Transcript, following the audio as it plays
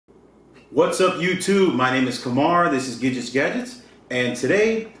What's up YouTube? My name is Kamar, this is Gadgets, and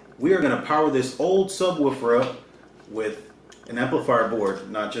today we are going to power this old subwoofer up with an amplifier board.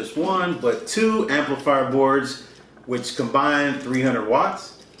 Not just one, but two amplifier boards which combine 300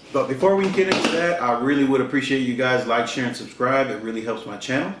 watts. But before we get into that, I really would appreciate you guys like, share, and subscribe. It really helps my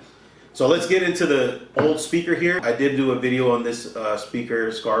channel. So let's get into the old speaker here. I did do a video on this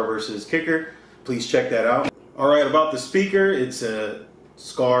speaker, Scar versus Kicker. Please check that out. Alright, about the speaker, it's a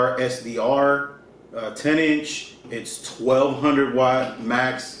Scar SDR 10-inch. It's 1200 watt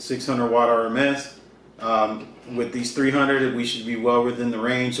max, 600 watt RMS. With these 300, we should be well within the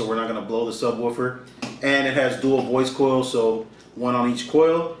range, so we're not going to blow the subwoofer. And it has dual voice coils, so one on each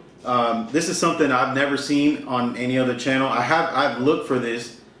coil. This is something I've never seen on any other channel. I've looked for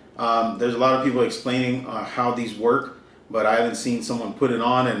this. There's a lot of people explaining how these work, but I haven't seen someone put it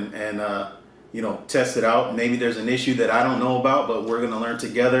on and you know, test it out. Maybe there's an issue that I don't know about, but we're going to learn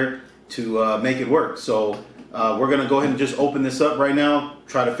together to make it work. So we're going to go ahead and just open this up right now,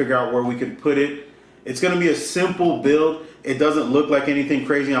 try to figure out where we can put it. It's going to be a simple build. It doesn't look like anything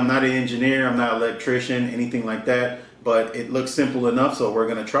crazy. I'm not an engineer, I'm not an electrician, anything like that, but it looks simple enough, so we're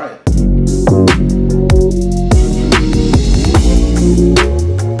going to try it.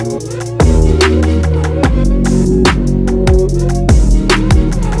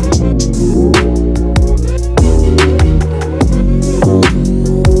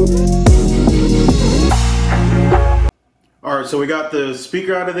 Alright, so we got the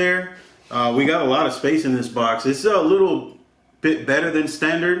speaker out of there. We got a lot of space in this box. It's a little bit better than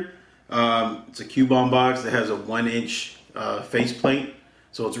standard. It's a Q-bomb box that has a 1-inch faceplate,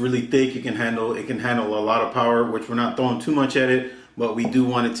 so it's really thick. It can handle a lot of power, which we're not throwing too much at it, but we do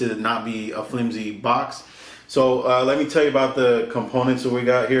want it to not be a flimsy box. So let me tell you about the components that we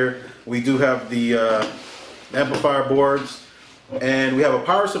got here. We do have the amplifier boards, and we have a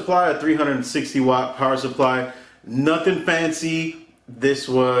power supply, a 360 watt power supply. Nothing fancy. This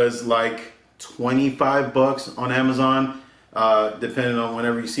was like 25 bucks on Amazon, depending on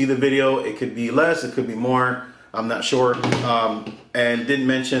whenever you see the video. It could be less, it could be more, I'm not sure. And didn't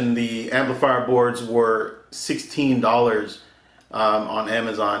mention the amplifier boards were $16 on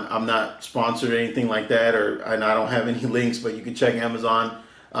Amazon. I'm not sponsored or anything like that, and I don't have any links, but you can check Amazon.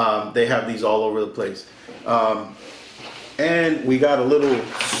 They have these all over the place. And we got a little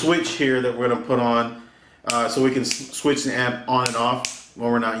switch here that we're gonna put on so we can switch the amp on and off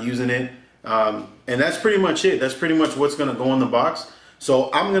when we're not using it. And that's pretty much it. That's pretty much what's going to go in the box.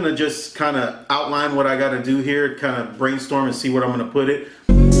 So I'm going to just kind of outline what I got to do here, kind of brainstorm and see where I'm going to put it.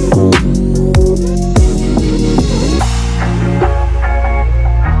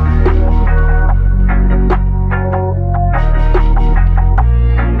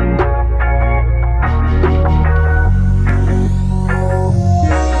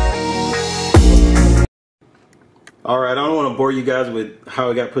 Alright, I don't want to bore you guys with how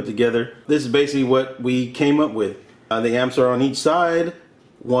it got put together. This is basically what we came up with. The amps are on each side,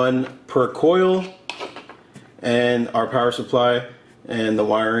 one per coil, and our power supply and the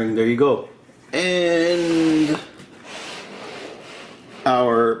wiring. There you go. And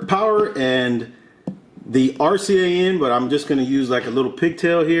our power and the RCA in, but I'm just going to use like a little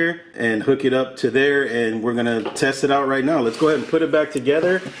pigtail here and hook it up to there, and we're going to test it out right now. Let's go ahead and put it back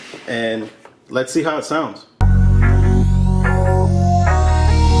together and let's see how it sounds.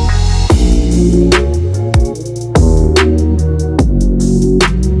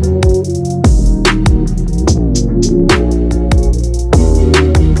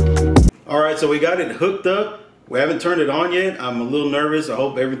 Alright, so we got it hooked up. We haven't turned it on yet. I'm a little nervous. I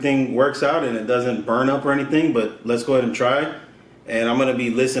hope everything works out and it doesn't burn up or anything, but let's go ahead and try. And I'm going to be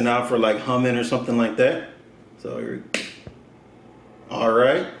listening out for like humming or something like that. So here.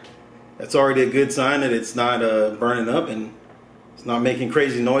 Alright. That's already a good sign that it's not burning up and it's not making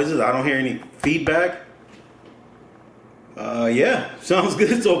crazy noises. I don't hear any feedback. Yeah, sounds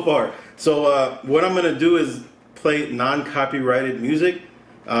good so far. So what I'm going to do is play non-copyrighted music.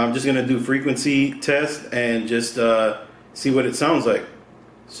 I'm just going to do frequency test and just see what it sounds like.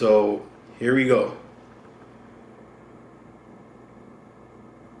 So here we go.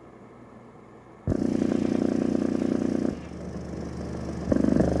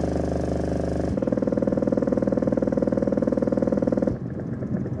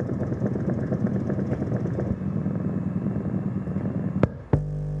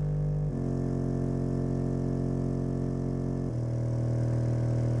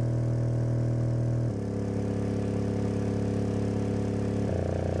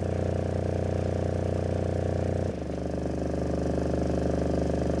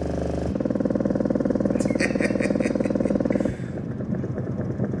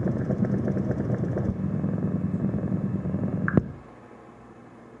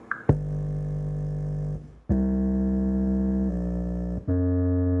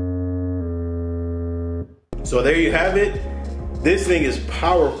 So there you have it. This thing is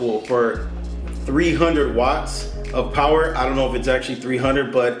powerful for 300 watts of power. I don't know if it's actually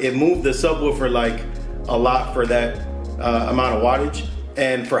 300, but it moved the subwoofer like a lot for that amount of wattage.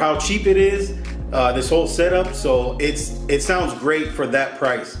 And for how cheap it is, this whole setup, so it sounds great for that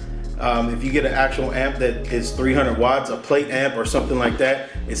price. If you get an actual amp that is 300 watts, a plate amp or something like that,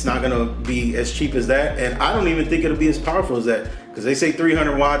 it's not gonna be as cheap as that. And I don't even think it'll be as powerful as that, because they say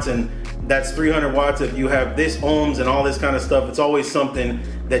 300 watts and that's 300 watts. If you have this ohms and all this kind of stuff, it's always something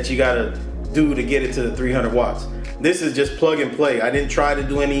that you gotta do to get it to the 300 watts. This is just plug and play. I didn't try to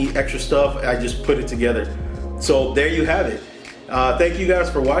do any extra stuff. I just put it together. So there you have it. Thank you guys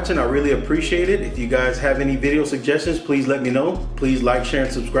for watching. I really appreciate it. If you guys have any video suggestions, please let me know. Please like, share,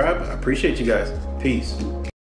 and subscribe. I appreciate you guys. Peace.